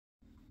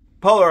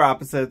polar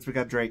opposites. We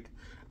got Drake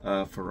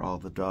for All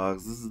the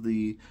Dogs. This is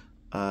the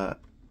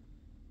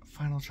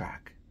final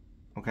track,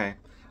 okay,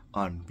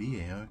 on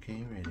VARK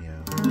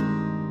Radio.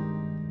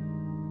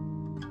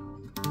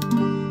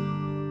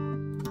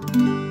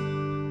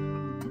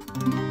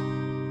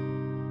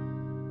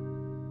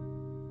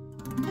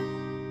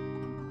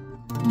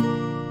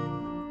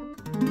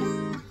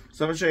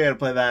 So I'm going to show you how to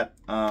play that.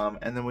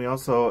 And then we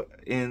also,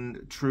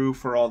 in true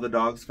For All the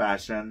Dogs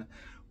fashion,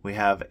 we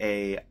have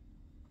a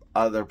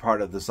other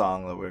part of the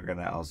song that we're going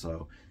to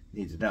also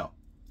need to know.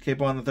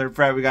 Capo on the 3rd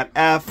fret, we got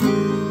F,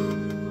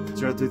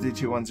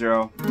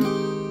 0-3-3-2-1-0.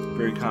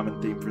 Very common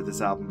theme for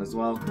this album as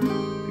well. If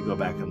you go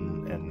back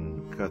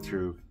and go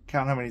through,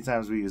 count how many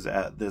times we use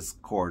this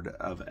chord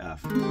of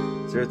F.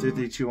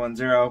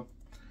 0-3-3-2-1-0.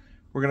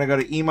 We're going to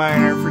go to E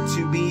minor for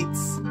 2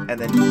 beats, and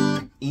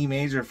then E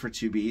major for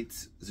 2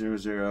 beats,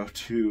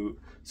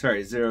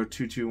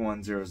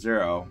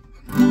 0-2-2-1-0-0.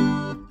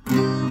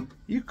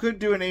 You could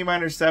do an A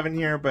minor 7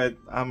 here, but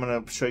I'm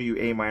going to show you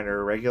A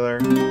minor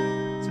regular,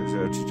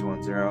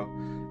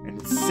 0-0-2-2-1-0.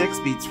 And it's 6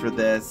 beats for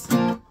this.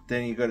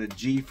 Then you go to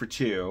G for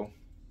 2,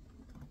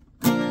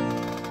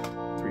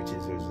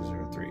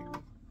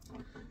 3-2-0-0-0-3.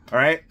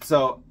 Alright,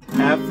 so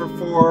F for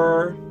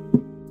 4,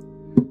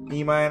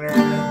 E minor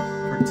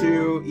for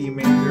 2, E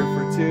major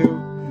for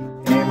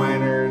 2, A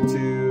minor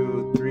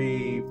 2,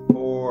 3,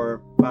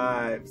 4,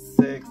 5,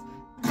 6,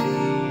 G 2,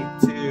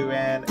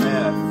 and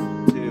F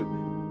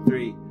 2,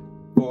 3,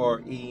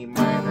 4, E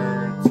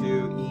minor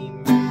 2, E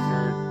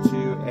major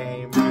 2,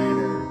 A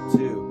minor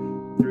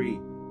 2, 3,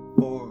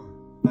 4,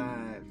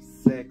 5,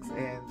 6,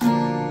 and G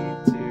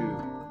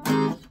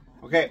 2.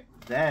 Okay,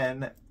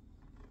 then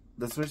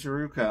the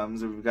switcheroo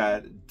comes, and we've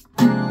got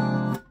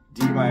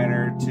D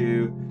minor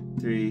 2,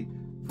 3,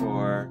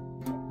 4,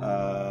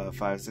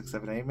 5, 6,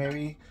 7, 8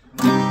 maybe.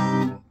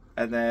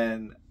 And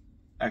then,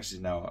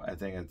 actually no, I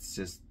think it's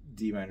just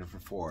D minor for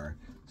 4.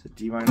 So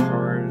D minor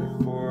for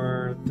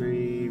 4,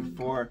 3,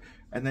 4.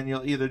 And then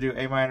you'll either do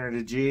A minor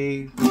to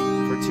G for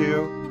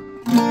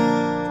 2,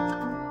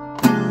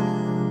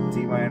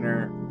 D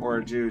minor,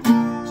 or do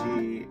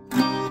G,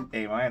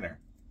 A minor.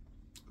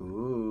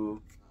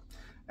 Ooh.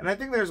 And I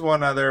think there's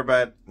one other,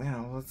 but, you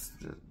know, let's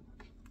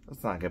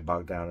not get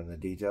bogged down in the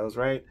details,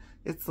 right?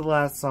 It's the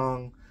last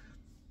song.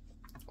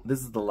 This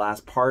is the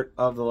last part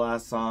of the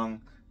last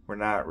song. We're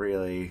not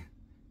really...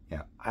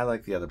 Yeah, I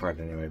like the other part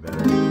anyway better.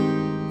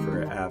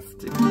 For F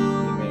to E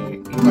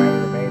minor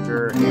to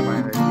major, A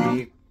minor to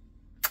G.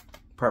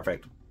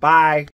 Perfect. Bye!